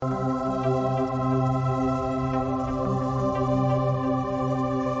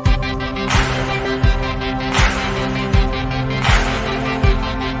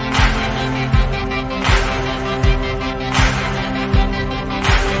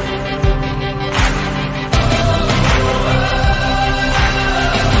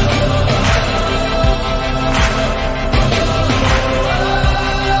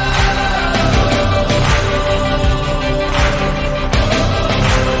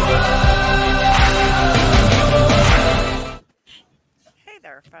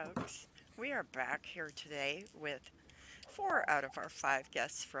back here today with four out of our five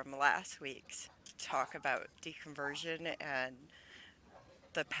guests from last week's talk about deconversion and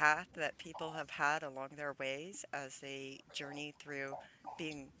the path that people have had along their ways as they journey through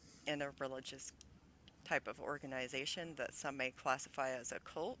being in a religious type of organization that some may classify as a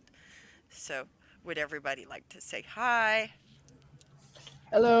cult. So, would everybody like to say hi?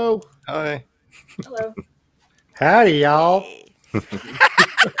 Hello. Hi. Hello. Howdy, y'all. Hey.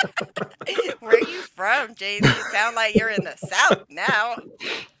 Where are you from, James? You sound like you're in the South now.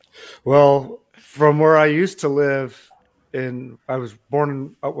 Well, from where I used to live I was born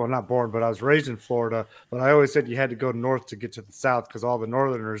in, well, not born, but I was raised in Florida. But I always said you had to go north to get to the South because all the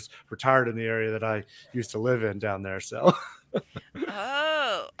Northerners retired in the area that I used to live in down there. So,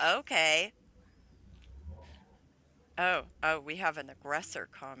 Oh, okay. Oh, we have an aggressor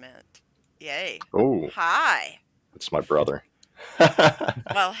comment. Yay. Oh, Hi. it's my brother.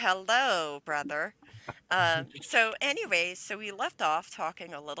 Well, hello, brother. So we left off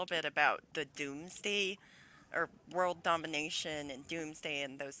talking a little bit about the doomsday or world domination and doomsday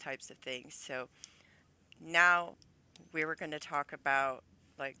and those types of things. So now we were going to talk about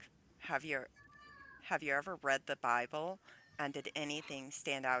like have you have you ever read the Bible and did anything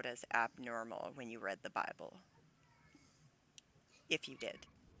stand out as abnormal when you read the Bible? If you did.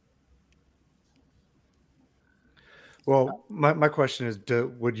 well, my question is,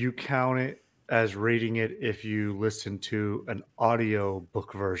 would you count it as reading it if you listen to an audio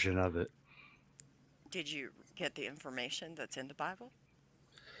book version of it? Did you get the information that's in the Bible?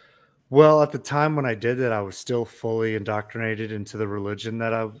 Well, at the time when I did it, I was still fully indoctrinated into the religion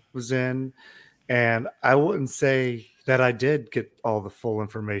that I was in. And I wouldn't say that I did get all the full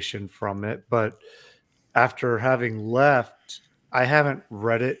information from it, but after having left, I haven't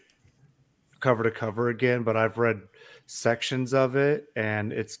read it cover to cover again, but I've read sections of it,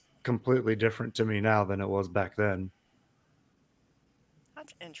 and it's completely different to me now than it was back then.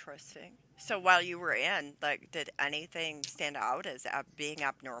 That's interesting. So while you were in, like, did anything stand out as being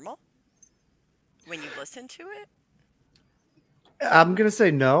abnormal when you listened to it? I'm going to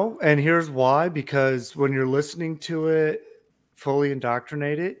say no. And here's why, because when you're listening to it fully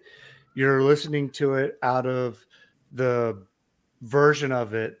indoctrinated, you're listening to it out of the version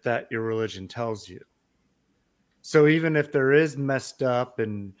of it that your religion tells you. So even if there is messed up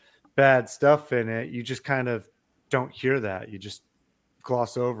and bad stuff in it, you just kind of don't hear that. You just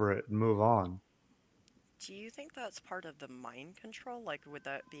gloss over it and move on. Do you think that's part of the mind control? Like, would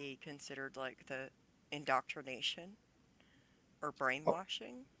that be considered like the indoctrination or Oh,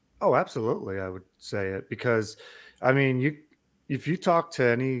 brainwashing? oh, absolutely, I would say it because, I mean, you if you talk to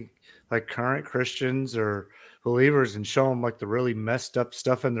any like current Christians or believers and show them like the really messed up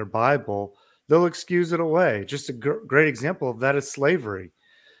stuff in their Bible, they'll excuse it away. Just a great example of that is slavery.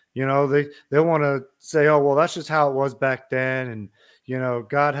 You know, they want to say, oh, well, that's just how it was back then, and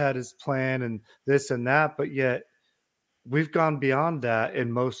God had His plan and this and that, but yet we've gone beyond that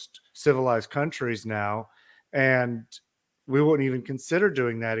in most civilized countries now, and we wouldn't even consider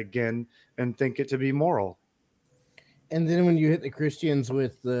doing that again and think it to be moral. And then when you hit the Christians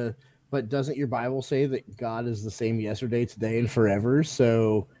with but doesn't your Bible say that God is the same yesterday, today, and forever?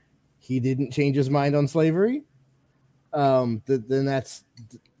 So he didn't change his mind on slavery. Then that's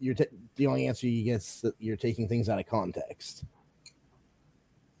the only answer you get is that you're taking things out of context.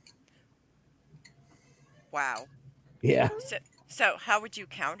 Wow. Yeah. So, so how would you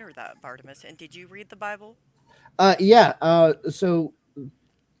counter that, Bartimus? And did you read the Bible? Yeah. So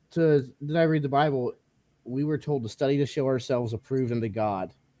did I read the Bible? We were told to study to show ourselves approved unto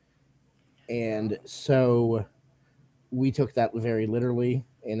God, and Oh. so we took that very literally,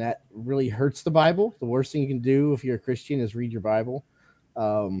 and that really hurts the Bible. The worst thing you can do if you're a Christian is read your Bible,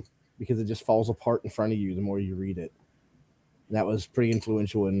 um, because it just falls apart in front of you the more you read it. And that was pretty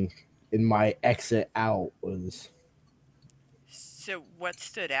influential in my exit out. Was So what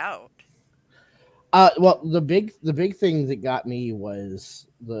stood out? well, the big thing that got me was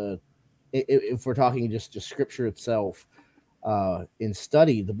if we're talking just scripture itself. In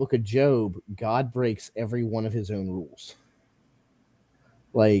study, the book of Job, God breaks every one of his own rules.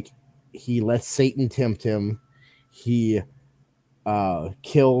 Like, he lets Satan tempt him. He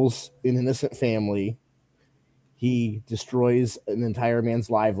kills an innocent family. He destroys an entire man's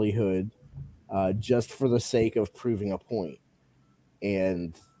livelihood, just for the sake of proving a point.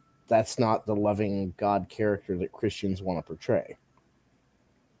 And that's not the loving God character that Christians want to portray.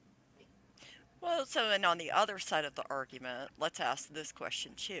 Well, so and on the other side of the argument, let's ask this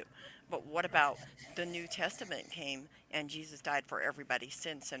question too. But what about the New Testament came and Jesus died for everybody's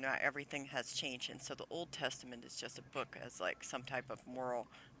sins, so now everything has changed, and so the Old Testament is just a book as like some type of moral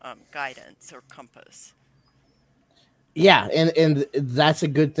guidance or compass. Yeah, and that's a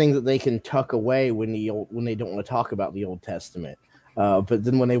good thing that they can tuck away when they don't want to talk about the Old Testament. But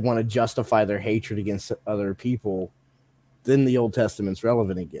then when they want to justify their hatred against other people, then the Old Testament's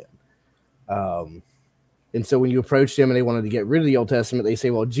relevant again. Um, and so when you approach them and they wanted to get rid of the Old Testament, they say,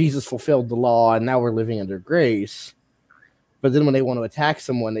 "Well, Jesus fulfilled the law, and now we're living under grace." But then when they want to attack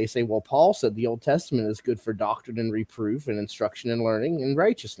someone, they say, "Well, Paul said the Old Testament is good for doctrine and reproof and instruction and learning and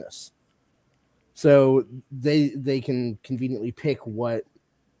righteousness." So they can conveniently pick what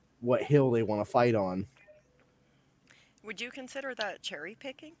hill they want to fight on. Would you consider that cherry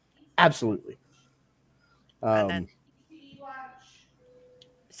picking? Absolutely. And then, Um,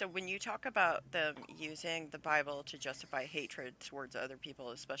 so when you talk about them using the Bible to justify hatred towards other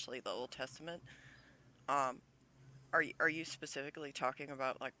people, especially the Old Testament, um, are you specifically talking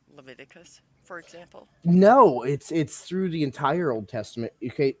about like Leviticus, for example? no, it's through the entire Old Testament.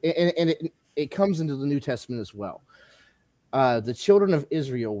 Okay, and it comes into the New Testament as well. The children of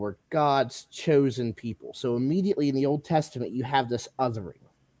Israel were God's chosen people. So immediately in the Old Testament, you have this othering.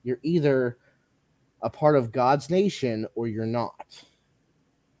 You're either a part of God's nation or you're not.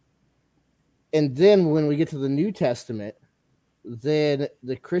 And then when we get to the New Testament, then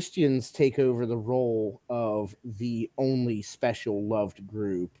the Christians take over the role of the only special loved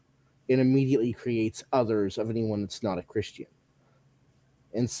group and immediately creates others of anyone that's not a Christian.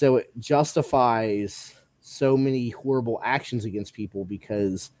 And so it justifies so many horrible actions against people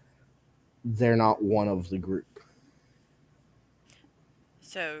because they're not one of the group.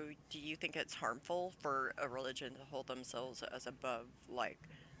 So, do you think it's harmful for a religion to hold themselves as above, like,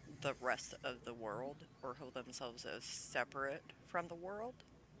 the rest of the world, or hold themselves as separate from the world?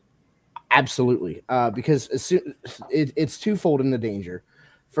 Absolutely, because it's twofold in the danger.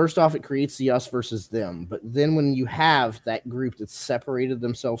 First off, it creates the us versus them. But then when you have that group that's separated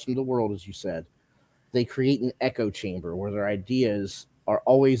themselves from the world, as you said, they create an echo chamber where their ideas are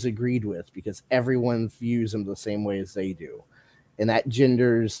always agreed with because everyone views them the same way as they do. And that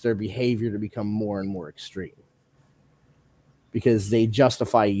genders their behavior to become more and more extreme because they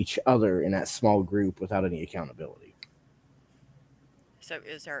justify each other in that small group without any accountability. So,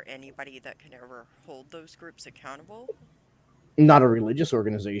 is there anybody that can ever hold those groups accountable? Not a religious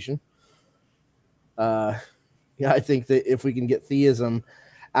organization. Uh, yeah, I think that if we can get theism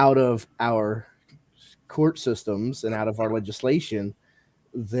out of our court systems and out of our legislation,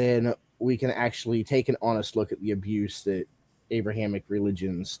 then we can actually take an honest look at the abuse that Abrahamic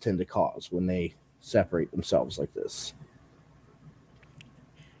religions tend to cause when they separate themselves like this.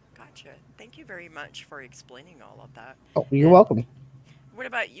 Gotcha. Thank you very much for explaining all of that. Oh, you're And welcome. what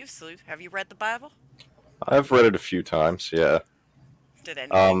about you, Sleuth? Have you read the Bible? I've read it a few times. Yeah. Did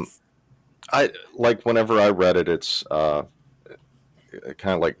anything? Um, I like whenever I read it, it's kind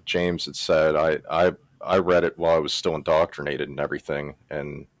of like James had said. I read it while I was still indoctrinated and everything,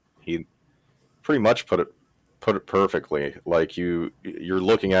 and he pretty much put it perfectly. Like you're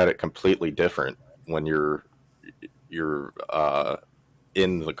looking at it completely different when you're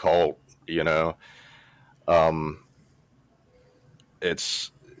in the cult. You know, um,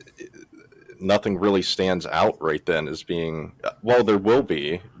 it's nothing really stands out right then as being well. There will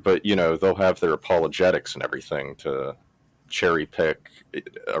be, but they'll have their apologetics and everything to cherry pick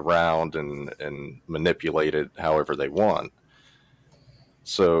around and manipulate it however they want.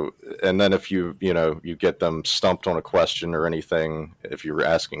 So, and then if you get them stumped on a question or anything, if you're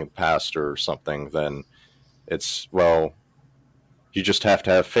asking a pastor or something, then it's, well, you just have to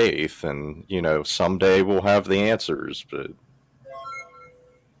have faith, and someday we'll have the answers. But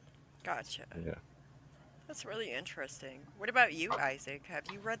Gotcha. yeah, That's really interesting. What about you, Isaac? Have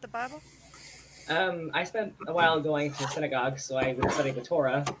you read the Bible? I spent a while going to synagogue, so I would study the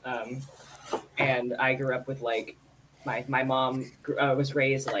Torah. And I grew up with like my mom was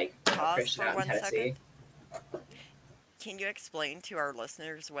raised like Pause Christian for out in one Tennessee. second. Can you explain to our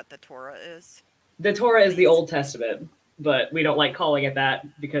listeners what the Torah is, The Torah is the please? Old Testament, but we don't like calling it that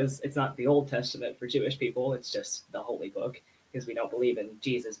because it's not the Old Testament for Jewish people. It's just the Holy Book because we don't believe in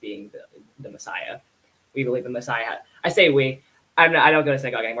Jesus being the Messiah. We believe the Messiah. I say we. I don't go to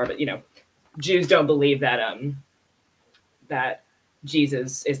synagogue anymore, but Jews don't believe that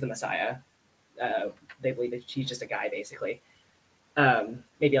Jesus is the Messiah. They believe that he's just a guy, basically,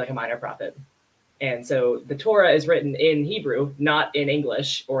 maybe like a minor prophet. And so the Torah is written in Hebrew, not in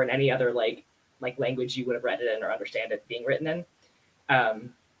English or in any other like language you would have read it in or understand it being written in.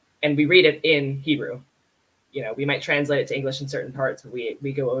 And we read it in Hebrew. we might translate it to English in certain parts, but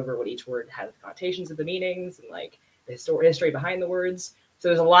we go over what each word has, connotations of the meanings, and like the history behind the words. So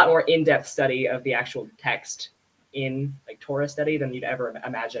there's a lot more in-depth study of the actual text in like Torah study than you'd ever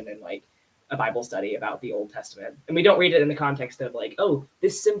imagine in like a Bible study about the Old Testament. And we don't read it in the context of like, oh,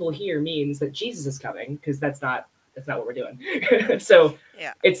 this symbol here means that Jesus is coming, because that's not what we're doing. So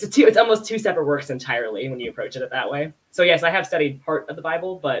Yeah. it's almost two separate works entirely when you approach it that way. So yes, I have studied part of the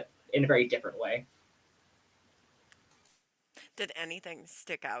Bible, but in a very different way. Did anything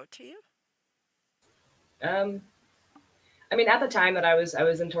stick out to you? Um, I mean, at the time that I was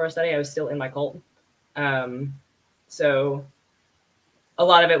in Torah study, I was still in my cult. Um, so a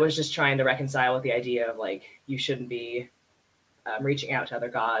lot of it was just trying to reconcile with the idea of like you shouldn't be reaching out to other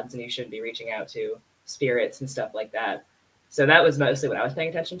gods, and you shouldn't be reaching out to spirits and stuff like that. So that was mostly what I was paying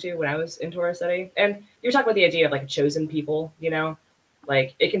attention to when I was in Torah study. And you're talking about the idea of like a chosen people,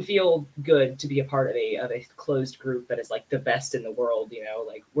 like it can feel good to be a part of a closed group that is like the best in the world,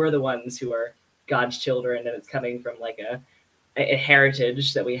 like we're the ones who are God's children, and it's coming from like a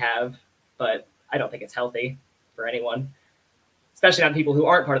heritage that we have. But I don't think it's healthy for anyone, especially not people who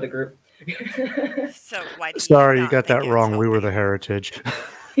aren't part of the group. So why do you Sorry, you not got think that it's wrong. We were the healthy? heritage.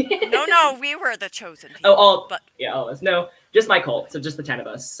 No, we were the chosen Oh, people. But all of us. No, just my cult. So just the 10 of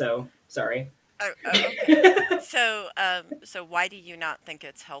us. So sorry. okay. So why do you not think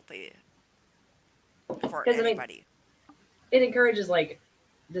it's healthy for Because I mean, anybody? it encourages like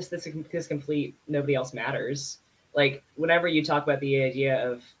this complete nobody else matters. Like whenever you talk about the idea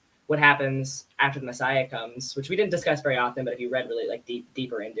of what happens after the Messiah comes, which we didn't discuss very often, but if you read really like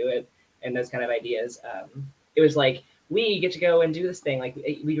deeper into it and those kind of ideas, it was like we get to go and do this thing, like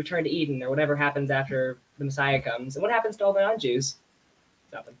we return to Eden or whatever happens after the Messiah comes, and what happens to all the non-Jews?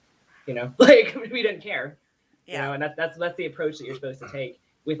 Nothing. Like we didn't care. Yeah. And that's the approach that you're supposed to take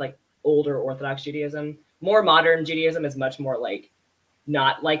with like older Orthodox Judaism. More modern Judaism is much more like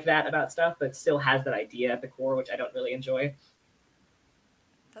not like that about stuff, but still has that idea at the core, which I don't really enjoy.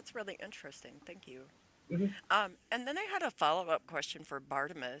 That's really interesting. Thank you. Mm-hmm. And then I had a follow-up question for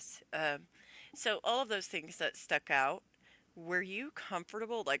Bartimus. So all of those things that stuck out, were you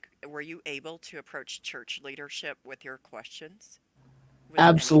comfortable? Like, were you able to approach church leadership with your questions? With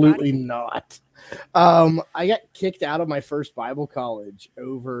Absolutely anybody? not. I got kicked out of my first Bible college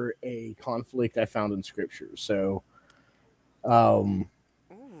over a conflict I found in Scripture. So, um,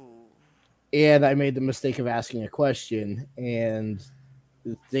 Ooh. and I made the mistake of asking a question, and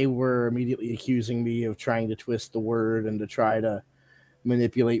they were immediately accusing me of trying to twist the word and to try to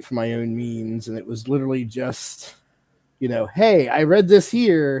manipulate for my own means. And it was literally just, hey, I read this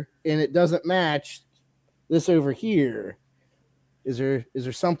here and it doesn't match this over here. Is there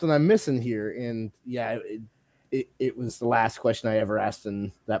something I'm missing here? And yeah, it was the last question I ever asked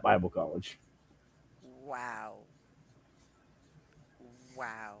in that Bible college. Wow.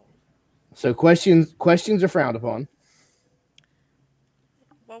 Wow. So questions are frowned upon.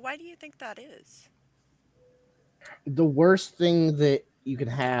 Well, why do you think that is? The worst thing that you can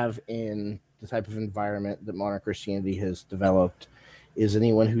have in the type of environment that modern Christianity has developed is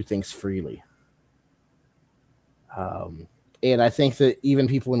anyone who thinks freely. Um, and I think that even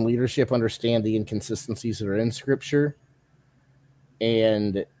people in leadership understand the inconsistencies that are in Scripture.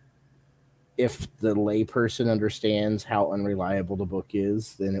 And if the layperson understands how unreliable the book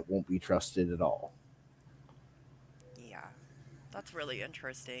is, then it won't be trusted at all. Yeah. That's really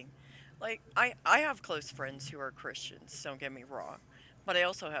interesting. Like I have close friends who are Christians, don't get me wrong, but I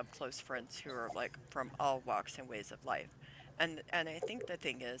also have close friends who are like from all walks and ways of life. And I think the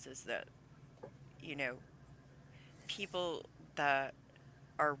thing is that, you know, people that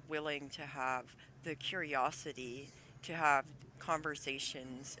are willing to have the curiosity to have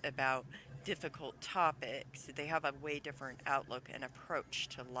conversations about difficult topics, they have a way different outlook and approach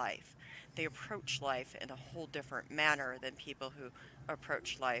to life. They approach life in a whole different manner than people who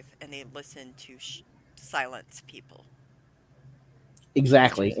approach life and they listen to silence people, which is,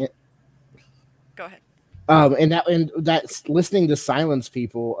 Exactly. go ahead. And that's listening to silence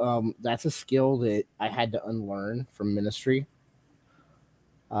people. That's a skill that I had to unlearn from ministry,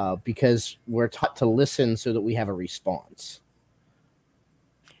 because we're taught to listen so that we have a response,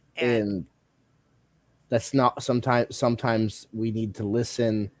 And and that's not sometimes. Sometimes we need to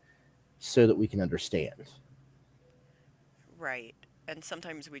listen so that we can understand. right. And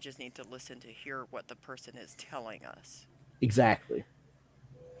sometimes we just need to listen to hear what the person is telling us. Exactly.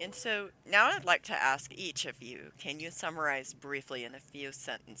 And so now I'd like to ask each of you, can you summarize briefly in a few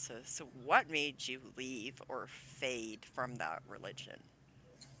sentences what made you leave or fade from that religion?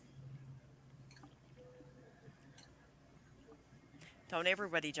 Don't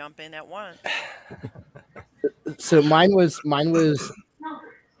everybody jump in at once. So mine was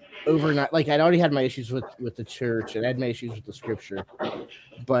overnight. Like I'd already had my issues with the church, and I had my issues with the scripture.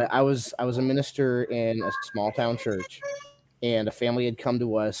 But I was a minister in a small town church, and a family had come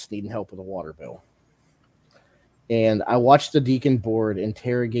to us needing help with a water bill. And I watched the deacon board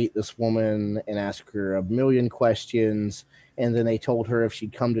interrogate this woman and ask her a million questions. And then they told her if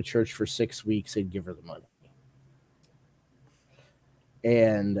she'd come to church for 6 weeks, they'd give her the money.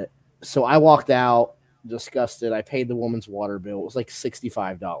 And so I walked out disgusted. I paid the woman's water bill. It was like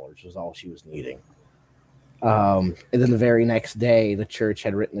 $65 was all she was needing. And then the very next day, the church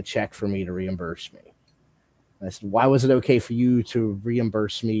had written a check for me to reimburse me. And I said, why was it okay for you to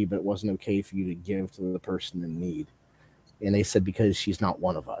reimburse me, but it wasn't okay for you to give to the person in need? And they said, because she's not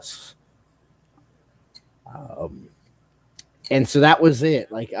one of us. Um, and so that was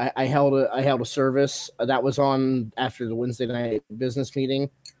it. Like I held a service that was on after the Wednesday night business meeting.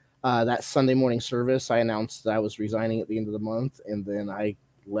 That Sunday morning service, I announced that I was resigning at the end of the month, and then I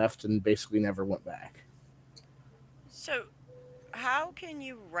left and basically never went back. So, how can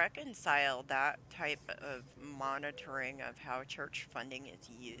you reconcile that type of monitoring of how church funding is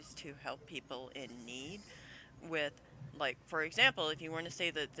used to help people in need with, like, for example, if you want to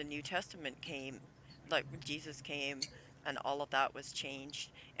say that the New Testament came, like Jesus came and all of that was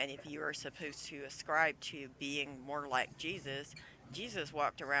changed, and if you are supposed to ascribe to being more like Jesus, Jesus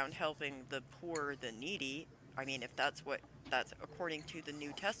walked around helping the poor, the needy. I mean, if that's according to the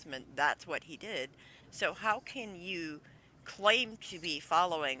New Testament, that's what he did. So how can you claim to be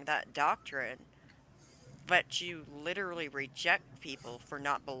following that doctrine, but you literally reject people for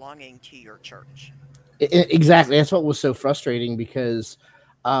not belonging to your church? Exactly. That's what was so frustrating because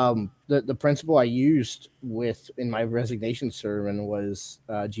the principle I used with in my resignation sermon was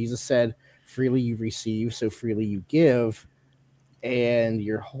Jesus said, "Freely you receive, so freely you give," and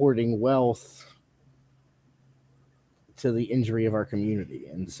you're hoarding wealth to the injury of our community.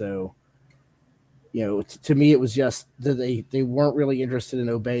 And so, to me, it was just that they weren't really interested in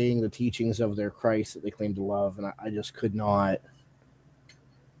obeying the teachings of their Christ that they claimed to love, and I just could not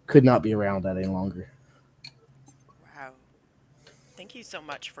be around that any longer. Wow. Thank you so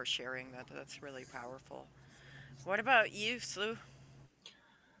much for sharing that. That's really powerful. What about you, Slew?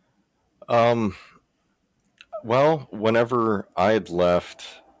 Um, well, whenever I had left,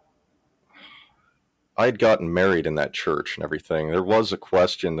 I had gotten married in that church and everything. There was a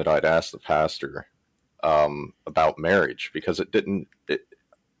question that I'd asked the pastor about marriage because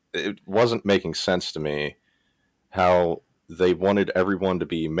it wasn't making sense to me how they wanted everyone to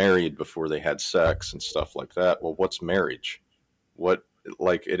be married before they had sex and stuff like that. Well, what's marriage? What,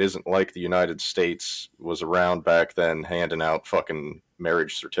 like, it isn't like the United States was around back then handing out fucking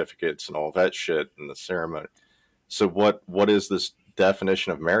marriage certificates and all that shit in the ceremony. So what is this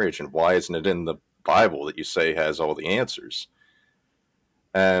definition of marriage, and why isn't it in the Bible that you say has all the answers?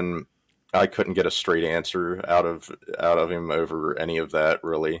 And I couldn't get a straight answer out of him over any of that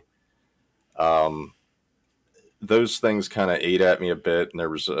really. Um, those things kind of ate at me a bit, and there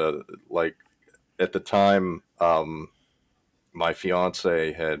was like at the time, my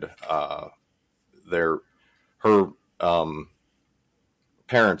fiance had their her um,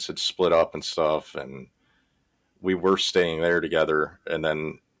 parents had split up and stuff, and we were staying there together, and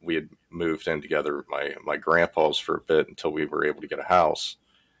then we had moved in together with my grandpa's for a bit until we were able to get a house.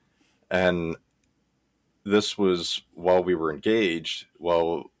 And this was while we were engaged.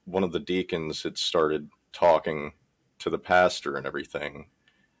 Well, one of the deacons had started talking to the pastor and everything,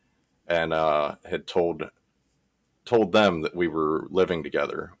 and had told them that we were living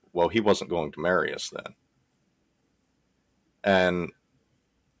together. Well, he wasn't going to marry us then, and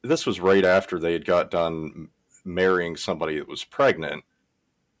this was right after they had got done marrying somebody that was pregnant.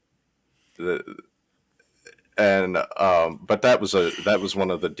 The, and But that was one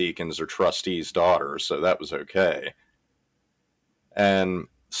of the deacons or trustees' daughters, so that was okay. And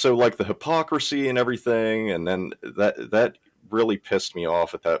so, like, the hypocrisy and everything, and then that really pissed me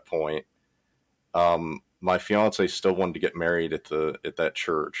off at that point. My fiance still wanted to get married at that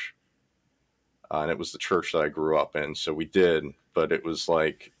church, and it was the church that I grew up in, so we did. But it was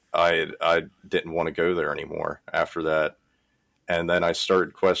like I didn't want to go there anymore after that. And then I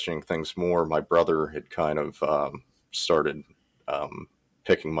started questioning things more. My brother had kind of started um,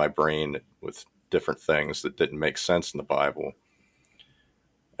 picking my brain with different things that didn't make sense in the Bible.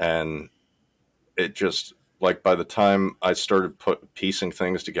 And it just, like, by the time I started piecing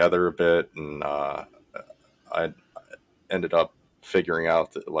things together a bit, and I ended up figuring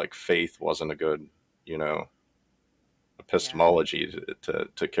out that, like, faith wasn't a good, you know, Yeah. epistemology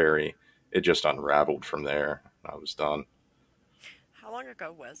to carry. It just unraveled from there. I was done. How long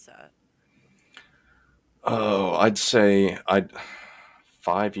ago was that? Oh, I'd say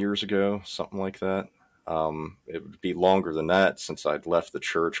 5 years ago, something like that. It would be longer than that since I'd left the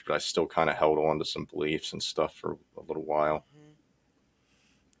church, but I still kind of held on to some beliefs and stuff for a little while. Hmm.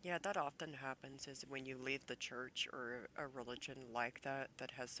 Yeah, that often happens is when you leave the church or a religion like that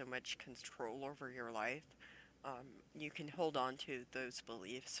that has so much control over your life, you can hold on to those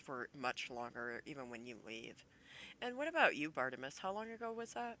beliefs for much longer even when you leave. And what about you, Bartimus? How long ago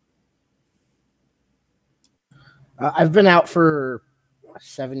was that? I've been out for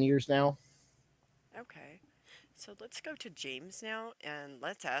 7 years now. Okay. So let's go to James now and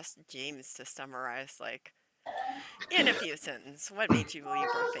let's ask James to summarize, like, in a few sentences, what made you leave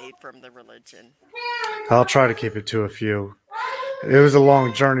or fade from the religion? I'll try to keep it to a few. It was a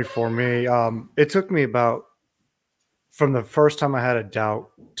long journey for me. It took me about from the first time I had a doubt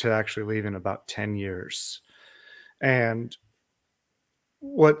to actually leaving about 10 years. And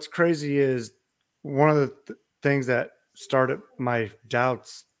what's crazy is one of the things that started my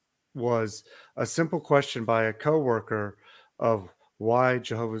doubts was a simple question by a coworker of why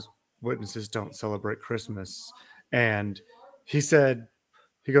Jehovah's Witnesses don't celebrate Christmas. And he said,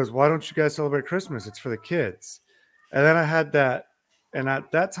 he goes, "Why don't you guys celebrate Christmas? It's for the kids." And then I had that, and at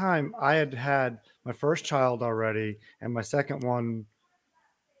that time I had had my first child already, and my second one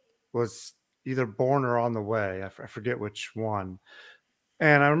was either born or on the way. I forget which one.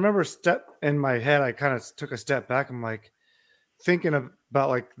 And I remember step in my head, I kind of took a step back. I'm like thinking about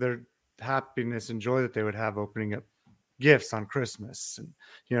like their happiness and joy that they would have opening up gifts on Christmas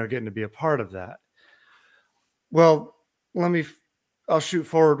and, getting to be a part of that. Well, let me, I'll shoot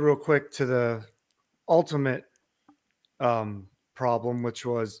forward real quick to the ultimate problem, which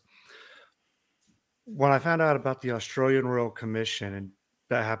was when I found out about the Australian Royal Commission, and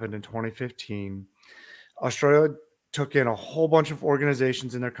that happened in 2015. Australia took in a whole bunch of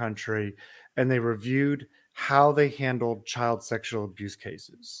organizations in their country and they reviewed how they handled child sexual abuse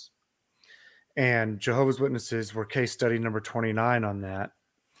cases. And Jehovah's Witnesses were case study number 29 on that.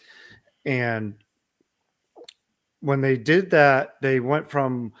 And when they did that, they went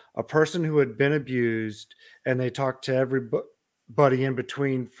from a person who had been abused and they talked to everybody in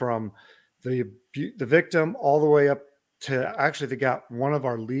between from the victim all the way up to actually they got one of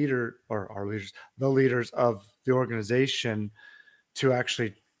the leaders of the organization to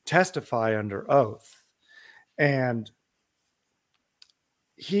actually testify under oath. And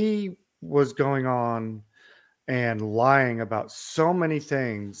he was going on and lying about so many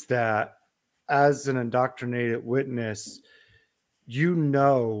things that, as an indoctrinated witness, you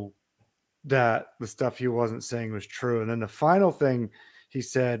know that the stuff he wasn't saying was true. And then the final thing he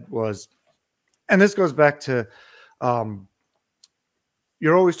said was, and this goes back to,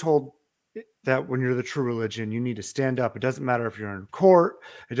 you're always told that when you're the true religion, you need to stand up. It doesn't matter if you're in court.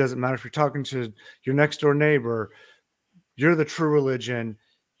 It doesn't matter if you're talking to your next door neighbor. You're the true religion.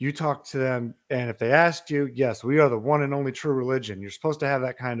 You talk to them. And if they ask you, yes, we are the one and only true religion. You're supposed to have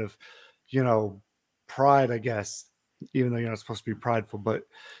that kind of, pride, I guess, even though you're not supposed to be prideful, but,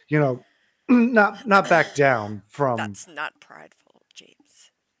 not back down from, That's not prideful,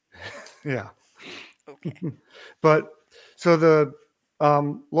 James. yeah. Okay. But so the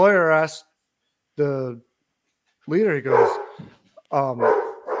lawyer asked the leader, um,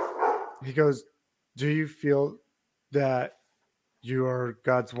 he goes, "Do you feel that you are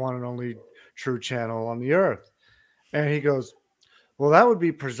God's one and only true channel on the earth?" And he goes, "Well, that would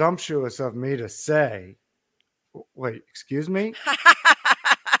be presumptuous of me to say." Wait, excuse me?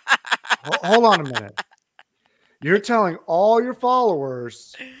 Hold on a minute. You're telling all your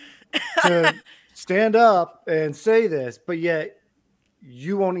followers to stand up and say this, but yet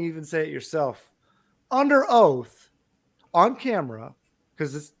you won't even say it yourself under oath on camera,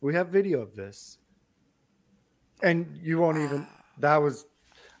 because we have video of this, and you won't even. Wow. That was,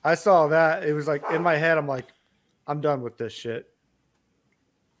 I saw that. It was like in my head, I'm like, I'm done with this shit.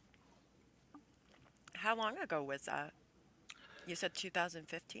 How long ago was that? You said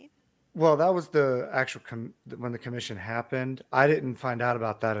 2015? Well, that was the actual when the commission happened. I didn't find out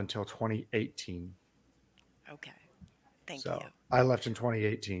about that until 2018. Okay. Thank you. So I left in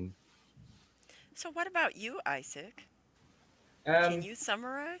 2018. So, what about you, Isaac? Can Um, you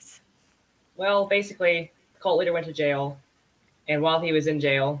summarize? well, basically, the cult leader went to jail, and while he was in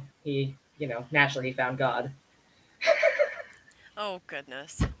jail, he, naturally he found God. Oh,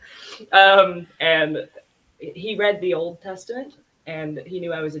 goodness. And he read the Old Testament, and he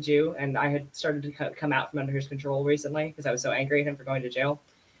knew I was a Jew, and I had started to come out from under his control recently because I was so angry at him for going to jail.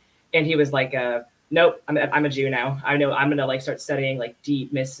 And he was like, "Nope, I'm a Jew now. I know I'm gonna like start studying like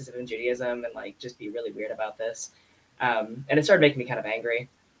deep mysticism in Judaism and like just be really weird about this." And it started making me kind of angry.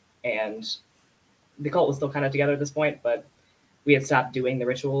 And the cult was still kind of together at this point, but we had stopped doing the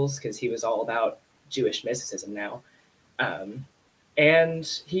rituals because he was all about Jewish mysticism now. And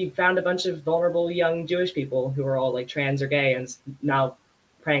he found a bunch of vulnerable young Jewish people who were all like trans or gay, and now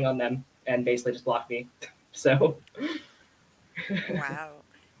preying on them, and basically just blocked me. So, Wow.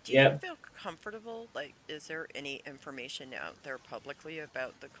 Do you yeah, feel comfortable? Like, is there any information out there publicly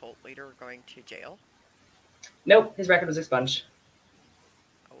about the cult leader going to jail? nope, his record was expunged.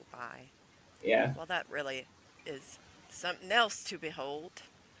 Oh, my. Yeah, Well, that really is something else to behold.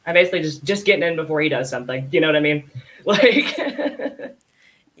 I'm basically just getting in before he does something. You know what I mean? Yes. Like,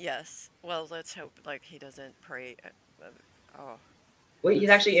 Yes. Well, let's hope, like, he doesn't pray. Oh, well, he's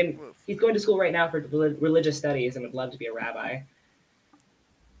that's actually just in. woof. He's going to school right now for religious studies and would love to be a rabbi.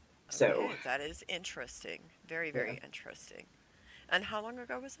 So, Okay, that is interesting. Very, yeah. very interesting. And how long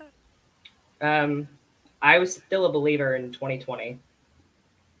ago was that? Um, I was still a believer in 2020,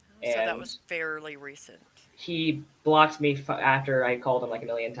 Oh, so that and was fairly recent. he blocked me after I called him like a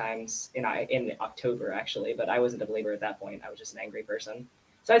million times in October actually. But I wasn't a believer at that point. I was just an angry person.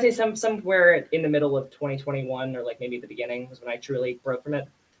 So I'd say somewhere in the middle of 2021 or like maybe the beginning was when I truly broke from it.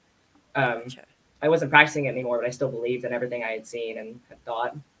 Um, Gotcha. I wasn't practicing it anymore, but I still believed in everything I had seen and had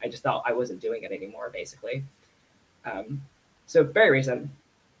thought. I just thought I wasn't doing it anymore, basically. Um, so very recent.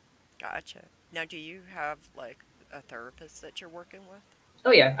 Gotcha. Now, do you have, like, a therapist that you're working with?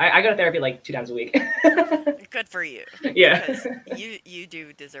 Oh yeah, I go to therapy like 2 times a week. Good for you, Yeah. because you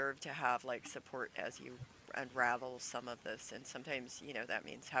do deserve to have like support as you unravel some of this, and sometimes that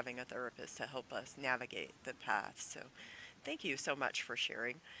means having a therapist to help us navigate the path. So, thank you so much for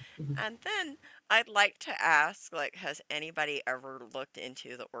sharing. And then I'd like to ask, like, has anybody ever looked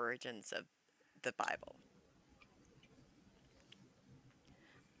into the origins of the Bible?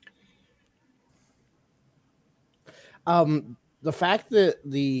 The fact that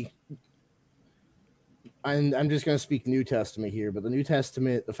I'm just going to speak New Testament here, but the New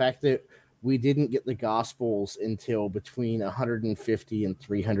Testament, the fact that we didn't get the Gospels until between 150 and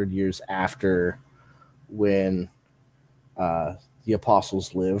 300 years after when the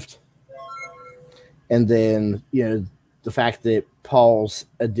apostles lived. And then, the fact that Paul's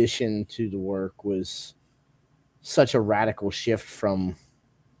addition to the work was such a radical shift from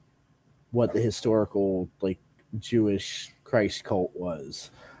what the historical, like, Jewish Christ cult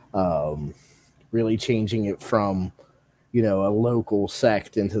was. Really changing it from, a local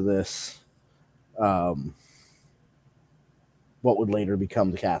sect into this, um, what would later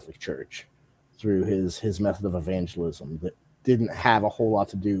become the Catholic Church through his method of evangelism that didn't have a whole lot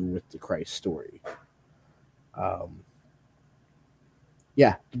to do with the Christ story. Um,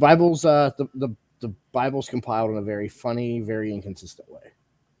 yeah, the Bible's the Bible's compiled in a very funny, very inconsistent way.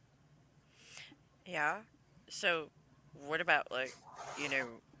 Yeah. So, what about like, you know,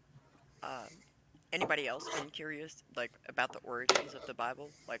 um, anybody else been curious like about the origins of the Bible,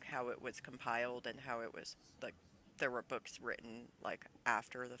 like how it was compiled and how it was like there were books written like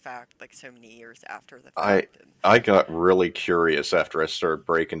after the fact, like so many years after the I fact, and I got really curious after I started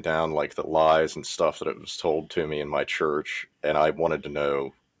breaking down like the lies and stuff that it was told to me in my church, and I wanted to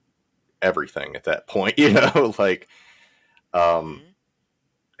know everything at that point, like um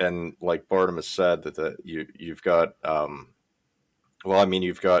mm-hmm. and like Bartimus said that you've got well, I mean,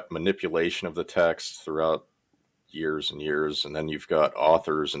 you've got manipulation of the text throughout years and years, and then you've got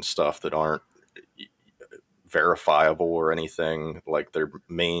authors and stuff that aren't verifiable or anything. Like their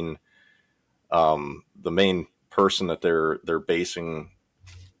main, the main person that they're basing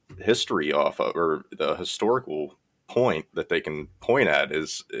history off of, or the historical point that they can point at,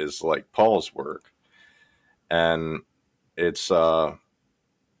 is like Paul's work, and it's uh,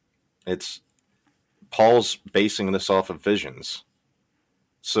 it's Paul's basing this off of visions.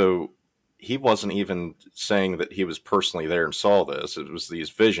 So he wasn't even saying that he was personally there and saw this. It was these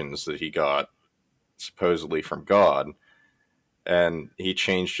visions that he got supposedly from God. And he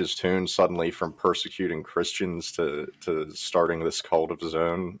changed his tune suddenly from persecuting Christians to starting this cult of his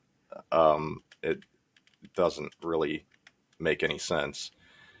own. It doesn't really make any sense.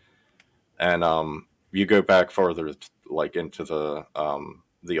 And you go back farther, like into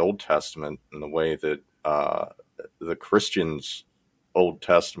the Old Testament, and the way that the Christians' Old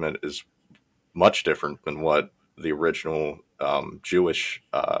Testament is much different than what the original Jewish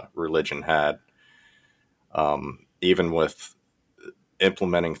religion had. Even with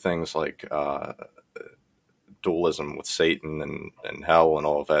implementing things like dualism with Satan and hell and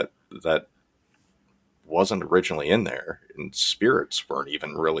all of that, that wasn't originally in there, and spirits weren't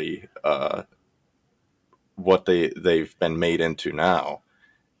even really what they've been made into now.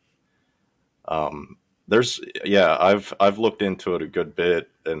 Um, there's yeah, I've looked into it a good bit,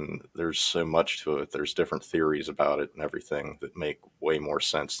 and there's so much to it. There's different theories about it and everything that make way more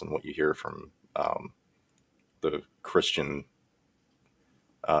sense than what you hear from the Christian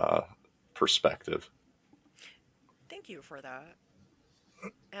uh, perspective. Thank you for that.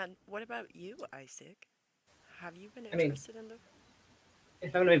 And what about you, Isaac? Have you been I mean, interested in the?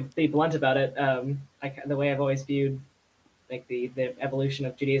 if I'm going to be blunt about it, the way I've always viewed like the evolution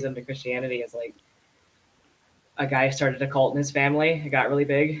of Judaism to Christianity is like a guy started a cult in his family, it got really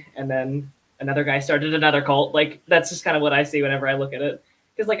big, and then another guy started another cult. Like that's just kind of what I see whenever I look at it.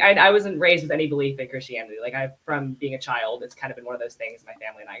 Because like I wasn't raised with any belief in Christianity. Like I from being a child, it's kind of been one of those things. My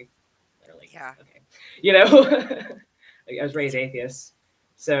family and I are like, Yeah, okay, you know, like I was raised that's atheist,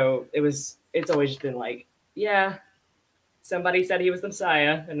 so it's always just been like, yeah, somebody said he was the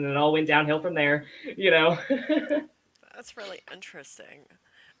Messiah, and then it all went downhill from there, you know. that's really interesting.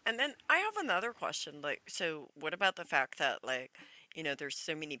 And then I have another question. Like, so what about the fact that, like, there's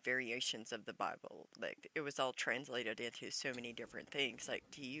so many variations of the Bible? Like, it was all translated into so many different things. Like,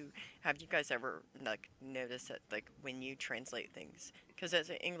 have you guys ever, like, noticed that, like, when you translate things? Because as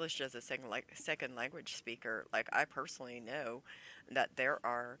an English as a second language speaker, like, I personally know that there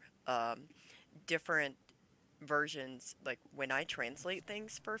are different versions, like when I translate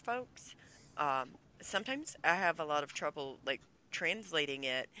things for folks, sometimes I have a lot of trouble like translating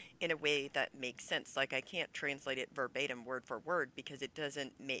it in a way that makes sense. Like I can't translate it verbatim word for word because it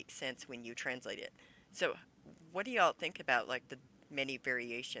doesn't make sense when you translate it. So what do y'all think about like the many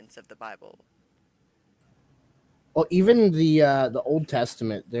variations of the Bible? Well, even the Old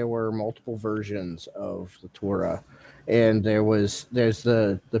Testament, there were multiple versions of the Torah, and there's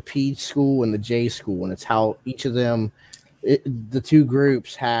the P school and the J school, and it's how each of them, the two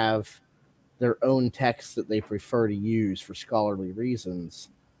groups have their own texts that they prefer to use for scholarly reasons.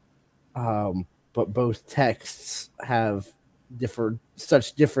 But both texts have different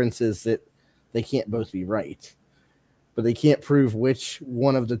such differences that they can't both be right. But they can't prove which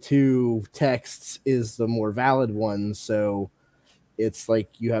one of the two texts is the more valid one. So it's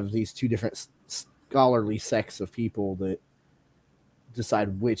like you have these two different scholarly sects of people that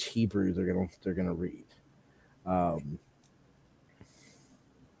decide which Hebrew they're gonna read. Um,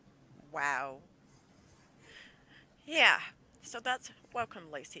 Wow. Yeah. So that's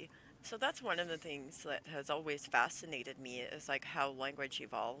welcome, Lacey. So that's one of the things that has always fascinated me is like how language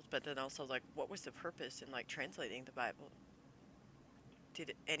evolved, but then also like what was the purpose in like translating the Bible?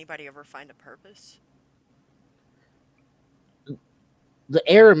 Did anybody ever find a purpose? the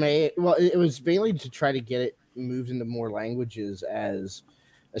Aramaic, well, it was mainly to try to get it moved into more languages, as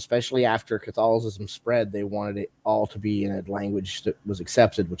especially after Catholicism spread, they wanted it all to be in a language that was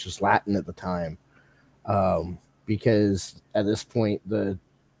accepted, which was Latin at the time. Because at this point, the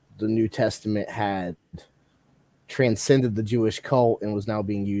New Testament had transcended the Jewish cult and was now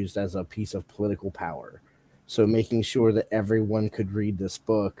being used as a piece of political power. So making sure that everyone could read this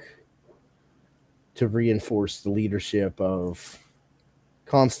book to reinforce the leadership of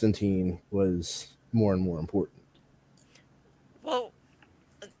Constantine was more and more important. Well,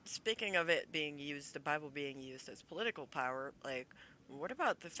 speaking of it being used, the Bible being used as political power, like, what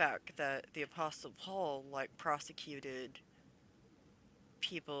about the fact that the Apostle Paul, like, prosecuted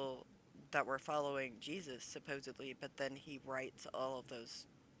people that were following Jesus, supposedly, but then he writes all of those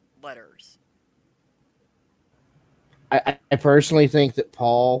letters? I personally think that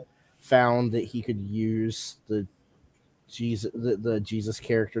Paul found that he could use the Jesus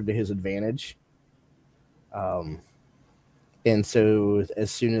character to his advantage. Um, and so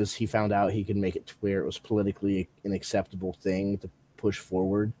as soon as he found out he could make it to where it was politically an acceptable thing to push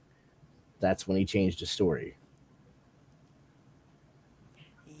forward, that's when he changed his story.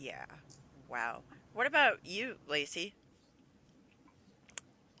 Yeah. Wow. What about you, Lacey?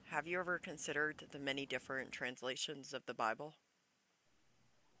 Have you ever considered the many different translations of the Bible?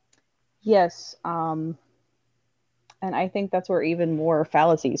 Yes, and I think that's where even more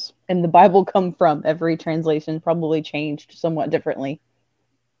fallacies in the Bible come from. Every translation probably changed somewhat differently.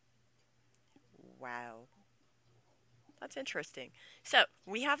 Wow. That's interesting. So,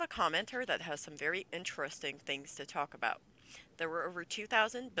 we have a commenter that has some very interesting things to talk about. There were over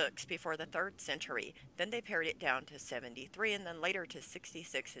 2,000 books before the 3rd century. Then they pared it down to 73 and then later to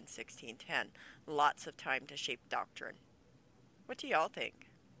 66 in 1610. Lots of time to shape doctrine. What do y'all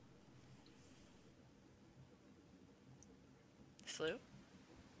think? Slew?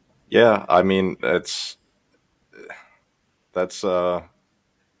 Yeah, I mean that's uh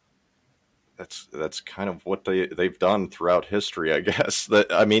that's kind of what they've done throughout history, I guess.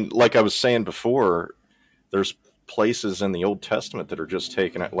 That I mean, like I was saying before, there's places in the Old Testament that are just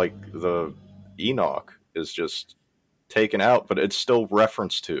taken out, like the Enoch is just taken out, but it's still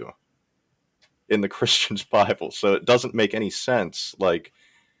referenced to in the Christian's Bible. So it doesn't make any sense, like,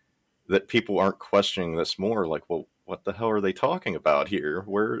 that people aren't questioning this more. Like, well, what the hell are they talking about here?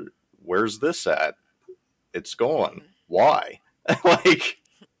 Where's this at? It's gone. Hmm. Why? Like,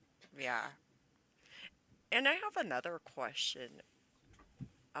 Yeah. And I have another question,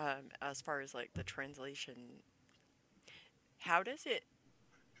 as far as like the translation. How does it,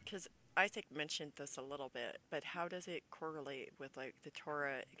 because Isaac mentioned this a little bit, but how does it correlate with like the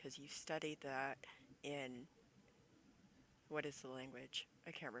Torah? Because you studied that in, what is the language?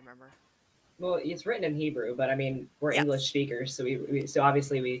 I can't remember. Well, it's written in Hebrew, but I mean, we're English Yes. speakers, so so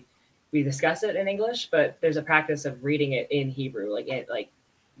obviously we discuss it in English, but there's a practice of reading it in Hebrew, like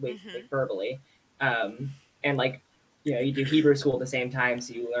Hmm. verbally, and like you do Hebrew school at the same time,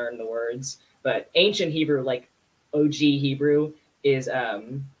 so you learn the words. But ancient Hebrew, like OG Hebrew, is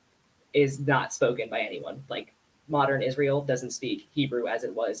not spoken by anyone. Like modern Israel doesn't speak Hebrew as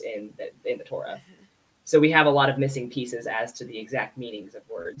it was in the Torah. Hmm. So we have a lot of missing pieces as to the exact meanings of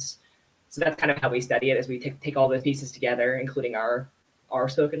words. So that's kind of how we study it, is we take all those pieces together, including our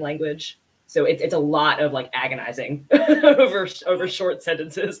spoken language. So it's a lot of like agonizing over Well, short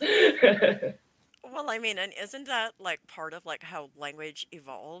sentences. well, I mean, and isn't that like part of like how language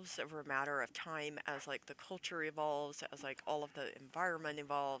evolves over a matter of time as like the culture evolves, as like all of the environment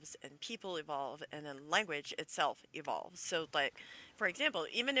evolves and people evolve and then language itself evolves. So like, for example,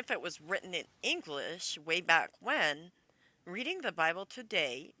 even if it was written in English way back when, reading the Bible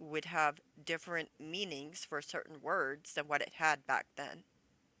today would have different meanings for certain words than what it had back then.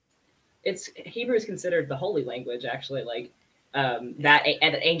 It's Hebrew is considered the holy language, actually. Like Yeah.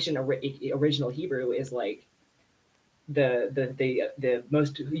 and ancient original Hebrew is like the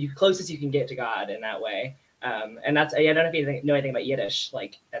most closest you can get to God in that way. And that's I don't know if you know anything about Yiddish.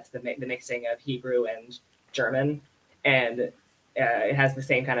 Like that's the mixing of Hebrew and German, and it has the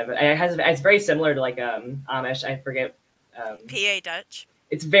same kind of. It's very similar to like Amish. I forget. Um, PA Dutch.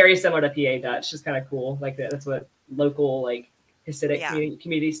 it's very similar to PA Dutch. It's kind of cool. Like that's what local like Hasidic Yeah.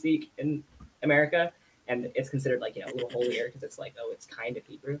 communities speak in America, and it's considered like a little holier because it's like, oh, it's kind of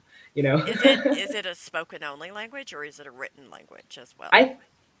Hebrew, you know. Is it a spoken only language or is it a written language as well? I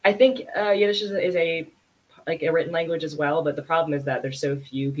I think Yiddish is a like a written language as well, but the problem is that there's so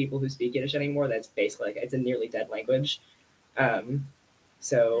few people who speak Yiddish anymore that it's basically like it's a nearly dead language. Um,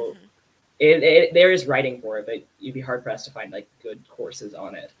 so Hmm. there is writing for it, but you'd be hard pressed to find like good courses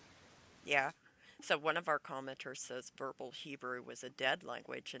on it. Yeah. So one of our commenters says verbal Hebrew was a dead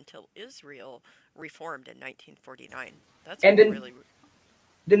language until Israel reformed in 1949. That's And then really,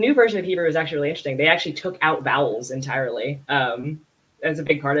 the new version of Hebrew is actually really interesting. They actually took out vowels entirely. That's a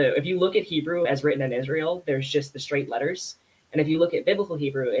big part of it. If you look at Hebrew as written in Israel, there's just the straight letters. And if you look at biblical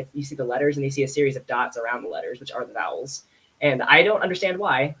Hebrew, you see the letters and you see a series of dots around the letters, which are the vowels. And I don't understand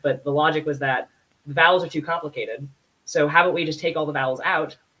why, but the logic was that the vowels are too complicated. So how about we just take all the vowels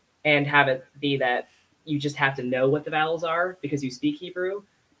out and have it be that you just have to know what the vowels are because you speak Hebrew,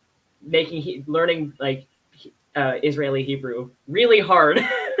 making learning like Israeli Hebrew really hard.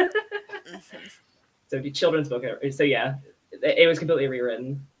 hmm. So the children's book. So yeah, it was completely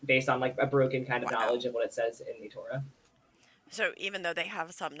rewritten based on like a broken kind of Wow. knowledge of what it says in the Torah. So even though they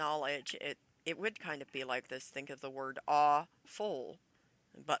have some knowledge, it would kind of be like this. Think of the word awful,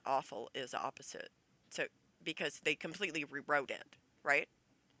 but awful is opposite. So because they completely rewrote it, right?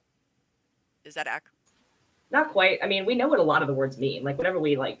 Is that accurate? Not quite. I mean, we know what a lot of the words mean. Like whenever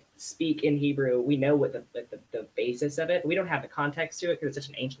we like speak in Hebrew, we know what the basis of it. We don't have the context to it because it's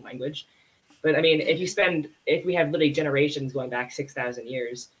such an ancient language. But I mean, Hmm. if we have literally generations going back 6,000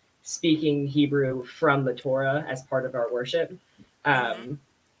 years speaking Hebrew from the Torah as part of our worship, Hmm. um,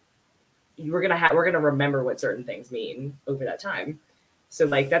 we're gonna remember what certain things mean over that time. So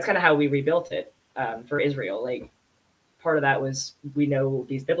like that's kind of how we rebuilt it for Israel. Like part of that was we know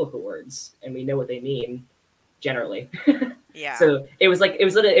these biblical words and we know what they mean generally. Yeah. So it was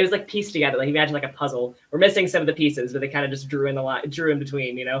like pieced together. Like imagine like a puzzle. We're missing some of the pieces, but they kind of just drew in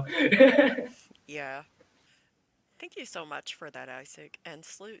between. Yeah. Thank you so much for that, Isaac. And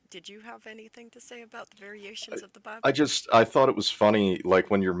Sloot, did you have anything to say about the variations of the I Bible? just I thought it was funny, like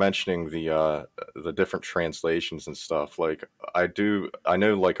when you're mentioning the different translations and stuff. Like I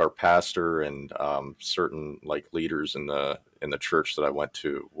know like our pastor and certain like leaders in the church that I went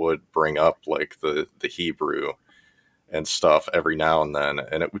to would bring up like the Hebrew and stuff every now and then,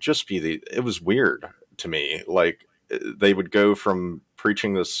 and it would just be it was weird to me. Like they would go from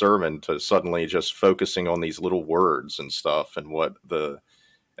preaching this sermon to suddenly just focusing on these little words and stuff, and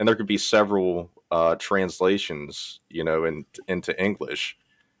and there could be several into English.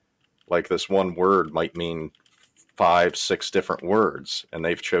 Like this one word might mean 5, 6 different words, and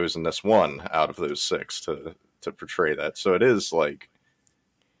they've chosen this one out of those 6 to portray that. So it is like,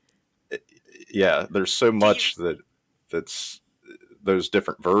 yeah, there's so Do you much that's those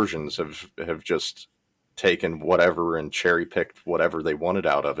different versions have just taken whatever and cherry picked whatever they wanted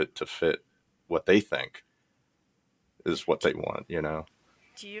out of it to fit what they think is what they want, you know?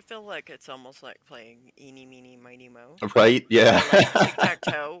 do you feel like it's almost like playing Eeny Meeny Miny Mo, Right? Yeah. or like tic tac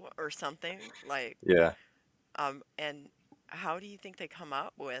toe or something? Like, Yeah. and how do you think they come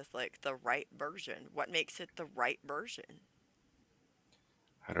up with like the right version? What makes it the right version?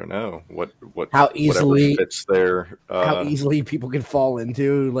 I don't know How whatever easily fits their how easily people can fall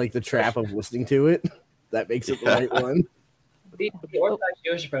into like the trap of listening to it. That makes it the yeah. right one. The Orthodox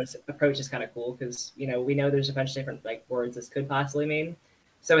Jewish approach is kind of cool because we know there's a bunch of different like words this could possibly mean.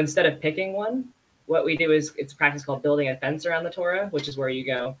 So instead of picking one, what we do is it's a practice called building a fence around the Torah, which is where you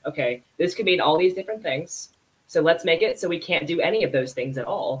go, okay, this could mean all these different things. So let's make it so we can't do any of those things at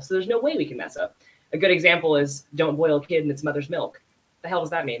all. So there's no way we can mess up. A good example is don't boil a kid in its mother's milk. The hell does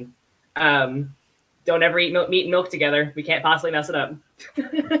that mean? Don't ever eat meat and milk together. We can't possibly mess it up.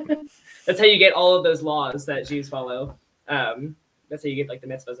 That's how you get all of those laws that Jews follow. That's how you get like the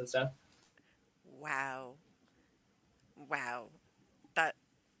mitzvahs and stuff. Wow. Wow. That,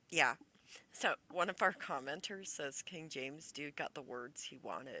 yeah. So one of our commenters says King James dude got the words he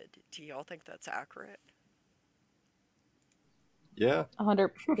wanted. Do y'all think that's accurate? Yeah.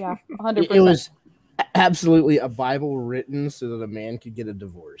 100, yeah, It 100%. was absolutely a Bible written so that a man could get a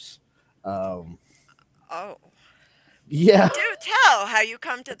divorce. Oh. Yeah. Do tell how you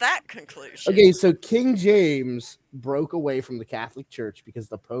come to that conclusion. Okay, so King James broke away from the Catholic Church because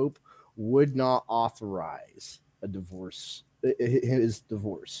the Pope would not authorize a divorce, his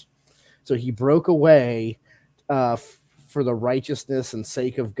divorce. So he broke away for the righteousness and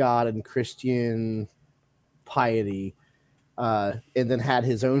sake of God and Christian piety, and then had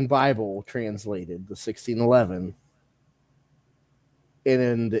his own Bible translated, the 1611.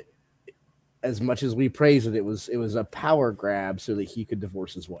 And as much as we praise it, it was a power grab so that he could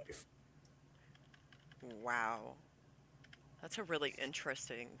divorce his wife. Wow. That's a really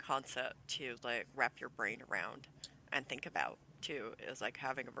interesting concept to like wrap your brain around and think about too, is like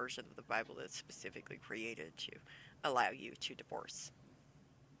having a version of the Bible that's specifically created to allow you to divorce.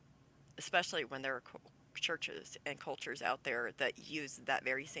 Especially when there are churches and cultures out there that use that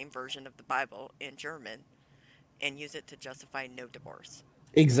very same version of the Bible in German and use it to justify no divorce.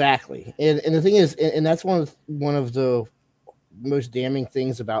 Exactly, and the thing is, and that's one of the most damning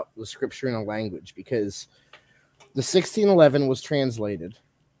things about the scripture in a language, because the 1611 was translated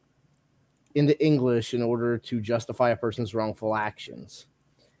into English in order to justify a person's wrongful actions,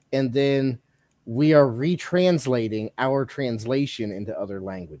 and then we are retranslating our translation into other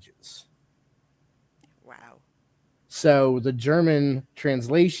languages. Wow. So the German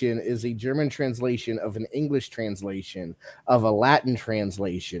translation is a German translation of an English translation, of a Latin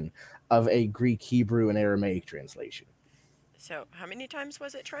translation, of a Greek, Hebrew, and Aramaic translation. So, how many times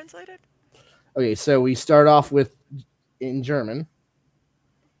was it translated? Okay, so we start off with in German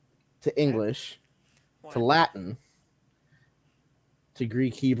to English to One. Latin to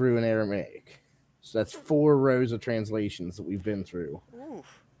Greek, Hebrew, and Aramaic. So that's 4 rows of translations that we've been through.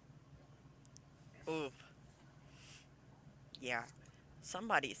 Oof. Oof. Yeah.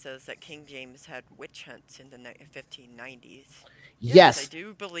 Somebody says that King James had witch hunts in the 1590s. Yes, I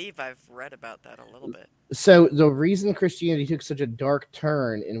do believe I've read about that a little bit. So the reason Christianity took such a dark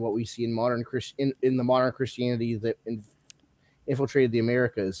turn in what we see in modern in the modern Christianity that infiltrated the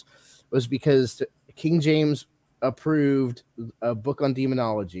Americas was because King James approved a book on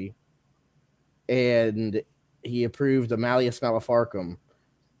demonology, and he approved a Malleus Maleficarum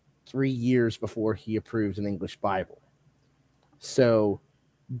 3 years before he approved an English Bible. So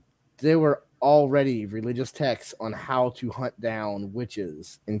there were already religious texts on how to hunt down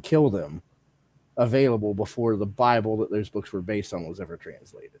witches and kill them available before the Bible that those books were based on was ever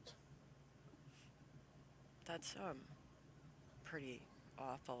translated. That's pretty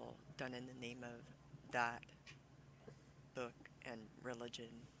awful, done in the name of that book and religion.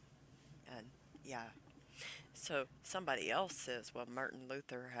 And yeah. So somebody else says, well, Martin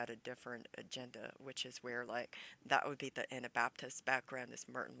Luther had a different agenda, which is where like that would be the Anabaptist background, this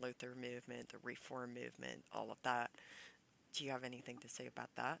Martin Luther movement, the Reform movement, all of that. Do you have anything to say about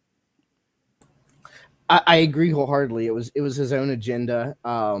that? I agree wholeheartedly. It was his own agenda,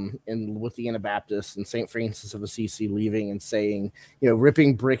 and with the Anabaptists and St. Francis of Assisi leaving and saying,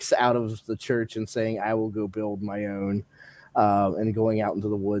 ripping bricks out of the church and saying, I will go build my own, and going out into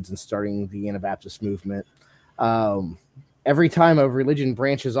the woods and starting the Anabaptist movement. Every time a religion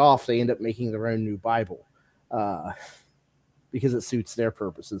branches off, they end up making their own new Bible. uh, because it suits their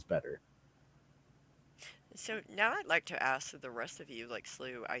purposes better. So now I'd like to ask the rest of you, like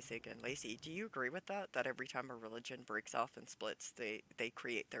Slew, Isaac, and Lacey, do you agree with that? That every time a religion breaks off and splits, they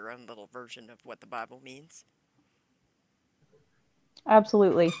create their own little version of what the Bible means?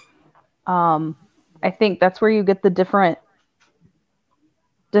 Absolutely. Um, I think that's where you get the different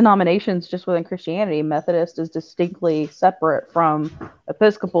denominations just within Christianity. Methodist is distinctly separate from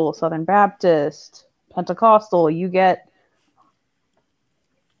Episcopal, Southern Baptist, Pentecostal. You get,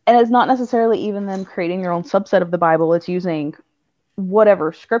 and it's not necessarily even them creating their own subset of the Bible. It's using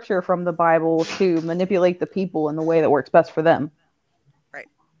whatever scripture from the Bible to manipulate the people in the way that works best for them. Right.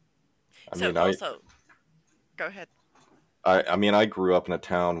 I So mean, also, go ahead. I mean, I grew up in a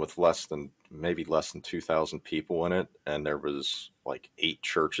town with maybe less than 2,000 people in it, and there was like 8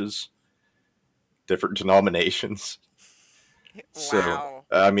 churches, different denominations. So, Wow.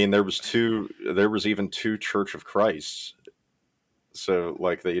 I mean, there was even 2 Church of Christ. So,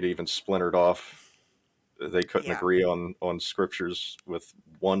 like, they'd even splintered off. They couldn't Yeah. agree on scriptures with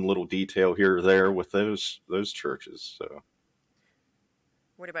one little detail here or there with those churches. So,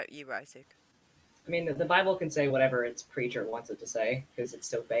 What about you, Isaac? I mean, the Bible can say whatever its preacher wants it to say because it's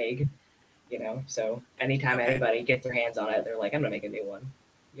so vague, you know. So anytime Okay. anybody gets their hands on it, they're like, "I'm gonna make a new one,"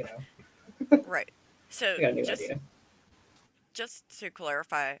 you know. Right. So I got a new just idea. just to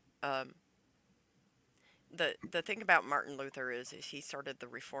clarify, the thing about Martin Luther is he started the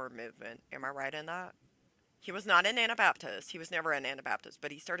Reform movement. Am I right in that? He was not an Anabaptist. He was never an Anabaptist,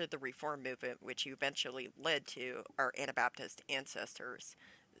 but he started the Reform movement, which eventually led to our Anabaptist ancestors,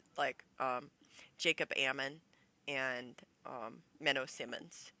 like Jacob Ammon and Menno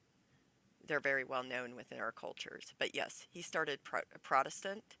Simmons. They're very well known within our cultures. But yes, he started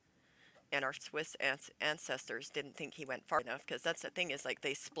Protestant, and our Swiss ancestors didn't think he went far enough because that's the thing is like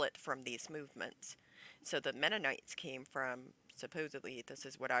they split from these movements. So the Mennonites came from supposedly this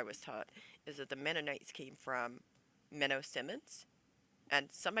is what I was taught is that the Mennonites came from Menno Simmons, and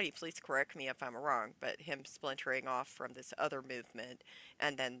somebody please correct me if I'm wrong, but him splintering off from this other movement,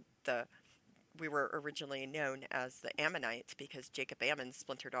 and then the we were originally known as the Ammonites because Jacob Ammon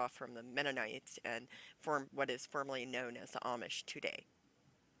splintered off from the Mennonites and formed what is formerly known as the Amish today.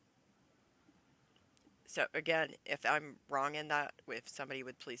 So again, if I'm wrong in that, if somebody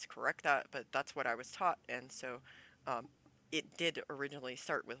would please correct that, but that's what I was taught, and so um, it did originally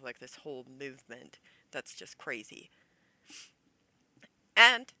start with like this whole movement that's just crazy.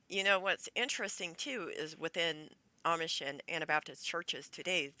 And you know what's interesting too is within Amish and Anabaptist churches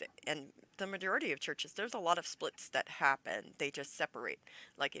today, and the majority of churches, there's a lot of splits that happen. They just separate.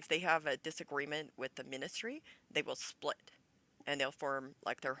 Like if they have a disagreement with the ministry, they will split, and they'll form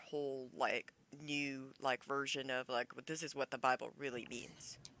like their whole like new like version of like this is what the Bible really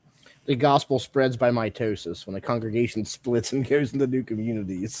means. The gospel spreads by mitosis when a congregation splits and goes into new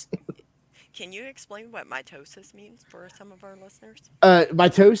communities. Can you explain what mitosis means for some of our listeners?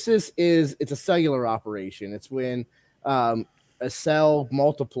 Mitosis is it's a cellular operation. It's when a cell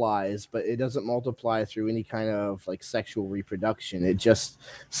multiplies, but it doesn't multiply through any kind of like sexual reproduction. It just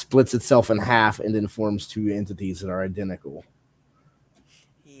splits itself in half and then forms 2 entities that are identical.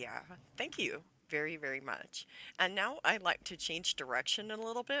 Yeah, thank you very, very much. And now I'd like to change direction a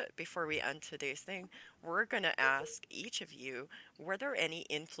little bit before we end today's thing. We're going to ask each of you, were there any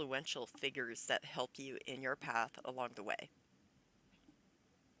influential figures that helped you in your path along the way?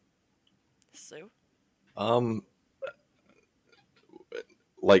 Sue? um,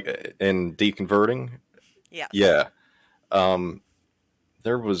 like in deconverting, Yes. yeah. Um,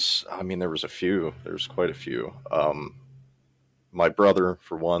 there was a few. There's quite a few. My brother,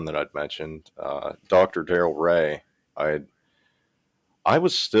 for one, that I'd mentioned, Dr. Daryl Ray. I I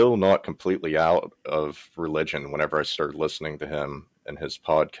was still not completely out of religion whenever I started listening to him and his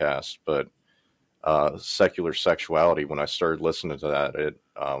podcast, but secular sexuality. When I started listening to that,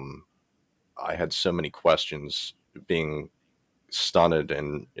 I had so many questions being stunted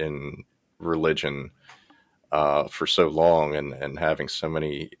in religion for so long, and having so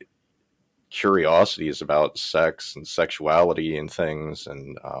many curiosities about sex and sexuality and things,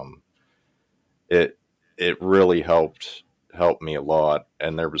 and it it really helped me a lot.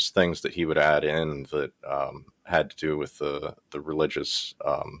 And there was things that he would add in that had to do with the religious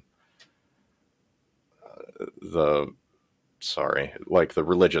the like the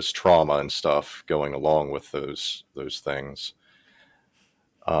religious trauma and stuff going along with those things.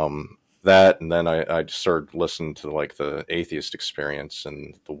 That, and then I started listening to like the atheist experience,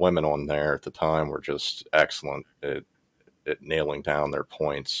 and the women on there at the time were just excellent at nailing down their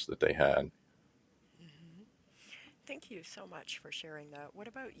points that they had. Thank you so much for sharing that. What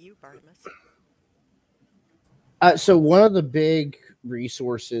about you, Barnabas? So one of the big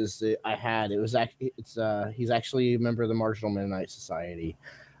resources that I had, he's actually a member of the Marginal Mennonite Society,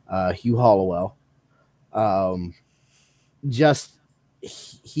 Hugh Hollowell. Um, just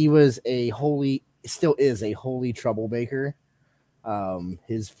he was a holy, still is a holy troublemaker.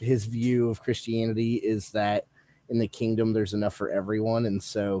 His view of Christianity is that in the kingdom there's enough for everyone, and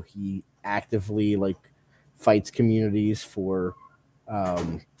so he actively like fights communities for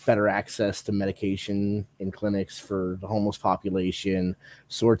better access to medication in clinics for the homeless population,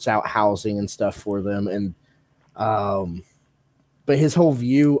 sorts out housing and stuff for them, and um, but his whole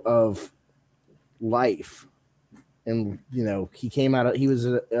view of life, and he was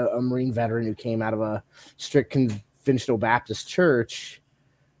a Marine veteran who came out of a strict conventional Baptist church,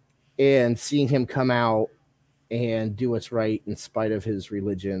 and seeing him come out and do what's right in spite of his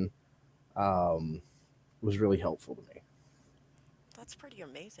religion um, was really helpful to me. That's pretty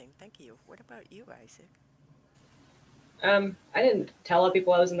amazing. Thank you. What about you, Isaac? I didn't tell other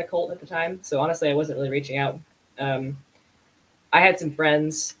people I was in the cult at the time, so honestly, I wasn't really reaching out. Um, I had some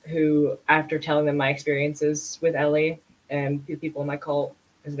friends who, after telling them my experiences with Ellie and people in my cult,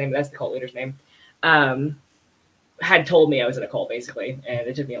 his name, that's the cult leader's name, um, had told me I was in a cult basically, and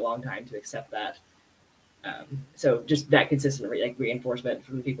it took me a long time to accept that. So just that consistent reinforcement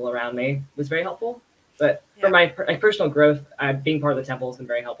from the people around me was very helpful. But for Yeah. my personal growth, being part of the temple has been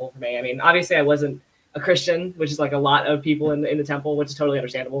very helpful for me. I mean, obviously, I wasn't a Christian, which is like a lot of people in the temple, which is totally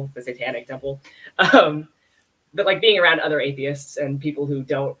understandable, the Satanic temple. Um, but like being around other atheists and people who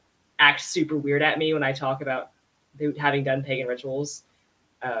don't act super weird at me when I talk about having done pagan rituals,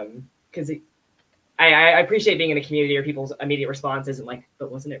 because I appreciate being in a community where people's immediate response isn't like,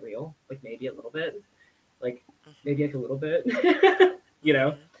 "But wasn't it real?" Like maybe a little bit, like maybe like a little bit, you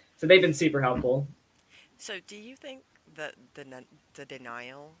know. Hmm. So they've been super helpful. So, do you think that the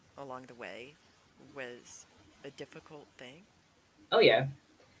denial along the way was a difficult thing? Oh yeah,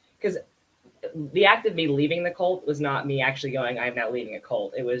 because the act of me leaving the cult was not me actually going, "I'm now leaving a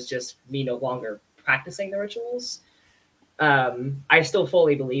cult." It was just me no longer practicing the rituals. I still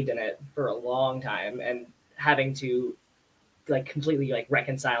fully believed in it for a long time, and having to like completely like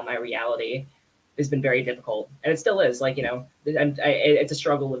reconcile my reality has been very difficult, and it still is. Like it's a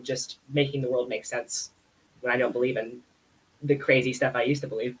struggle of just making the world make sense when I don't believe in the crazy stuff I used to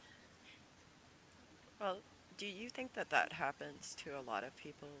believe. Well, do you think that that happens to a lot of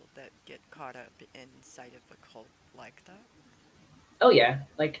people that get caught up inside of a cult like that? Oh yeah,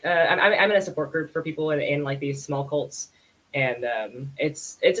 like I'm in a support group for people in like these small cults, and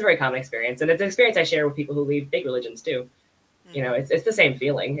it's a very common experience, and it's an experience I share with people who leave big religions too. You know, Hmm. it's the same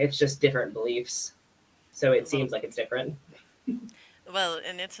feeling. It's just different beliefs, so it Well, seems like it's different.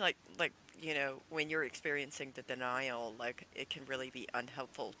 and it's like when you're experiencing the denial, like it can really be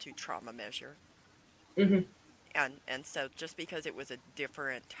unhelpful to trauma measure. Hmm. And so just because it was a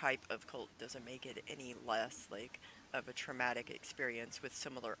different type of cult doesn't make it any less like of a traumatic experience with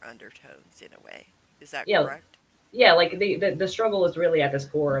similar undertones in a way. Is that Yeah, correct? yeah. Like the struggle is really at this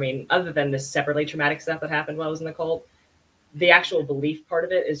core. I mean, other than this separately traumatic stuff that happened while I was in the cult, the Hmm. actual belief part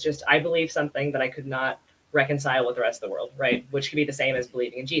of it is just I believe something that I could not reconcile with the rest of the world, right? Which could be the same as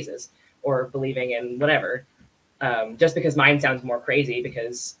believing in Jesus or believing in whatever. Just because mine sounds more crazy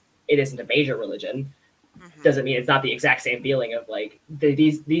because it isn't a major religion Hmm. doesn't mean it's not the exact same feeling of like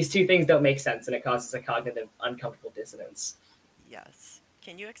these two things don't make sense and it causes a cognitive uncomfortable dissonance. Yes.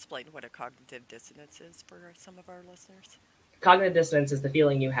 Can you explain what a cognitive dissonance is for some of our listeners? Cognitive dissonance is the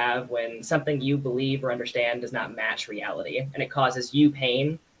feeling you have when something you believe or understand does not match reality and it causes you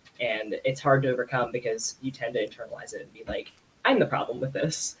pain, and it's hard to overcome because you tend to internalize it and be like, I'm the problem with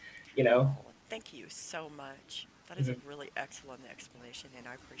this, you know. Oh, thank you so much. That is a Mm-hmm. really excellent explanation, and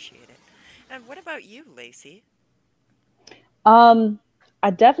I appreciate it. And what about you, Lacey? Um,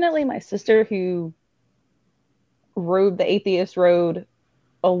 I definitely my sister who rode the atheist road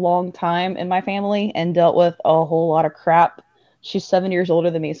a long time in my family and dealt with a whole lot of crap. She's 7 years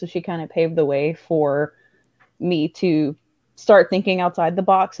older than me, so she kind of paved the way for me to start thinking outside the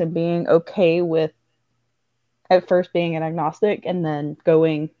box and being okay with at first being an agnostic and then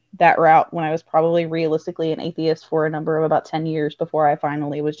going that route when I was probably realistically an atheist for a number of about 10 years before I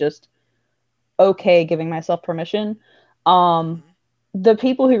finally was just okay giving myself permission. Um, Hmm. the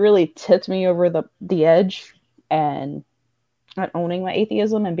people who really tipped me over the edge and owning my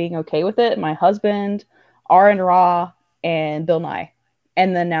atheism and being okay with it, my husband, Aaron Hmm. Ra, and Bill Nye.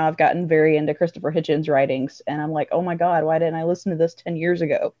 And then now I've gotten very into Christopher Hitchens' writings, and I'm like, oh my God, why didn't I listen to this 10 years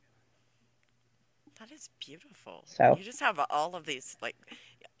ago? That is beautiful. So, You just have all of these, like,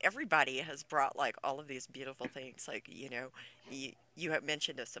 everybody has brought, like, all of these beautiful things. Like, you have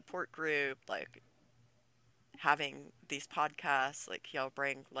mentioned a support group, like, having these podcasts, like y'all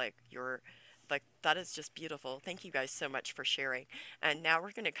bring like your like that is just beautiful. Thank you guys so much for sharing. And now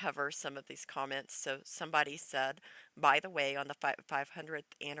we're going to cover some of these comments. So somebody said, by the way, on the 500th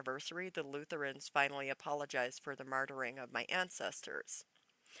anniversary, the Lutherans finally apologized for the martyring of my ancestors.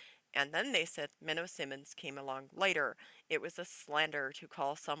 And then they said Menno Simmons came along later. It was a slander to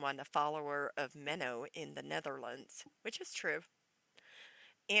call someone a follower of Menno in the Netherlands, which is true.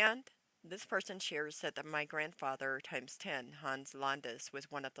 And this person shares that my grandfather times 10, Hans Landis, was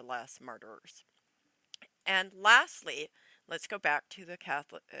one of the last martyrs. And lastly, let's go back to the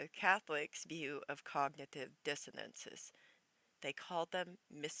Catholics' view of cognitive dissonances. They called them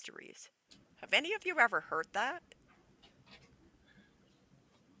mysteries. Have any of you ever heard that?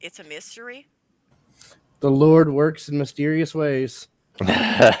 It's a mystery? The Lord works in mysterious ways.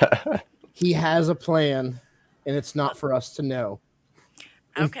 He has a plan, and it's not for us to know.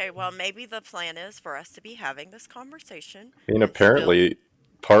 Okay, well, maybe the plan is for us to be having this conversation I mean, and still. apparently,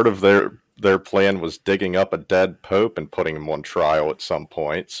 part of their plan was digging up a dead pope and putting him on trial at some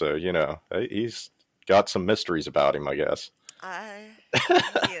point. So he's got some mysteries about him, I guess. I,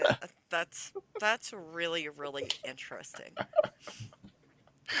 yeah, that's that's really really interesting.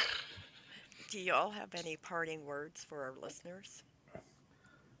 Do y'all have any parting words for our listeners?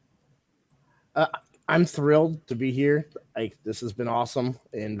 Uh, I'm thrilled to be here. Like, this has been awesome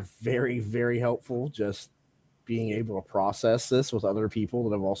and very, very helpful. Just being able to process this with other people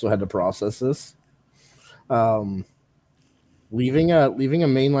that have also had to process this. Um, leaving a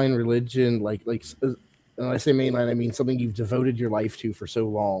mainline religion, when I say mainline, I mean something you've devoted your life to for so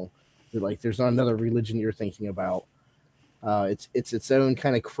long that, like, there's not another religion you're thinking about. It's its own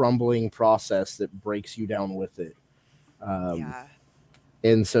kind of crumbling process that breaks you down with it. Um, Yeah,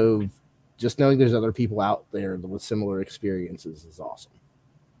 and so, just knowing there's other people out there with similar experiences is awesome.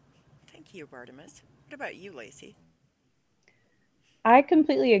 thank you, Bartimus. What about you, Lacey? I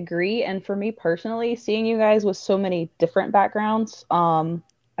completely agree. And for me personally, seeing you guys with so many different backgrounds, I'm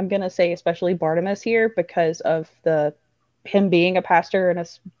gonna say especially Bartimus here because of the him being a pastor in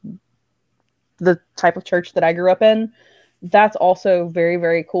the type of church that I grew up in. That's also very,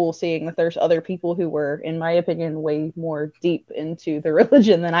 very cool seeing that there's other people who were, in my opinion, way more deep into the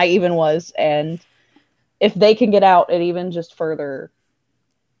religion than I even was. And if they can get out, it even just further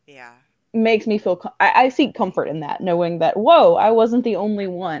Yeah. makes me feel, I seek comfort in that, knowing that, whoa, I wasn't the only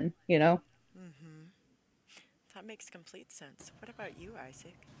one, you know? Mm-hmm. That makes complete sense. What about you,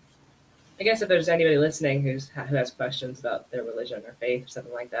 Isaac? I guess if there's anybody listening who has questions about their religion or faith or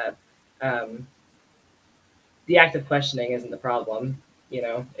something like that, um, the act of questioning isn't the problem.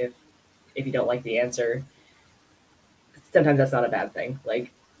 If you don't like the answer, sometimes that's not a bad thing.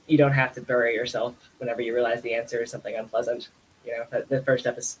 Like, you don't have to bury yourself whenever you realize the answer is something unpleasant. The first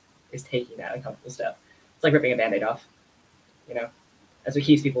step is taking that uncomfortable step. It's like ripping a band-aid off. You know, that's what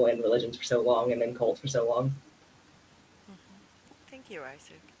keeps people in religions for so long and in cults for so long. Mm-hmm. Thank you,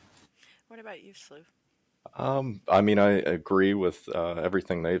 Isaac. What about you, Slew? I mean, I agree with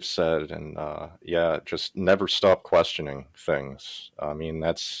everything they've said, and yeah, just never stop questioning things. I mean,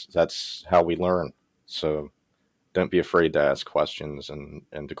 that's how we learn. So don't be afraid to ask questions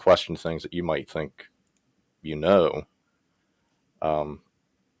and to question things that you might think you know. Um,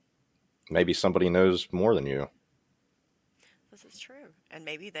 Maybe somebody knows more than you. This is true, and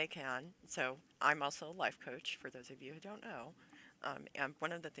maybe they can. So, I'm also a life coach, for those of you who don't know. And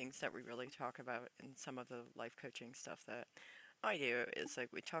one of the things that we really talk about in some of the life coaching stuff that I do is like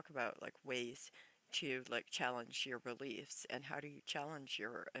we talk about like ways to like challenge your beliefs and how do you challenge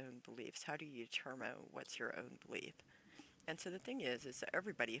your own beliefs? How do you determine what's your own belief? And so the thing is that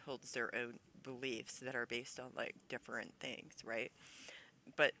everybody holds their own beliefs that are based on like different things, right?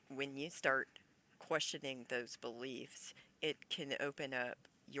 But when you start questioning those beliefs, it can open up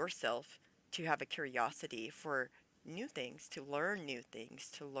yourself to have a curiosity for new things, to learn new things,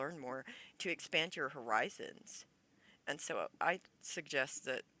 to learn more, to expand your horizons. And so I suggest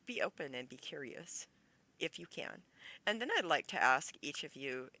that be open and be curious if you can. And then I'd like to ask each of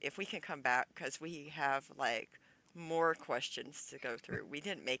you if we can come back because we have like more questions to go through. We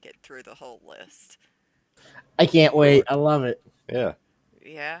didn't make it through the whole list. I can't wait. Sure. I love it. Yeah,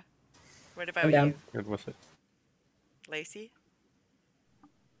 Yeah? What I'm about down. you, good with it. Lacey?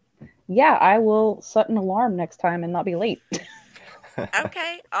 Yeah, I will set an alarm next time and not be late.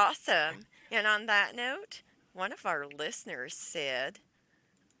 Okay, awesome. And on that note, one of our listeners said,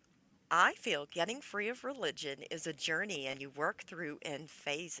 I feel getting free of religion is a journey and you work through in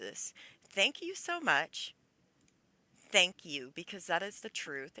phases. Thank you so much. Thank you, because that is the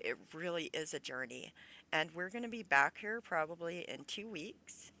truth. It really is a journey. And we're going to be back here probably in 2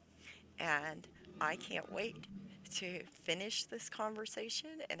 weeks. And I can't wait to finish this conversation,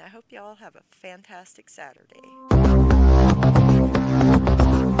 and I hope y'all have a fantastic Saturday.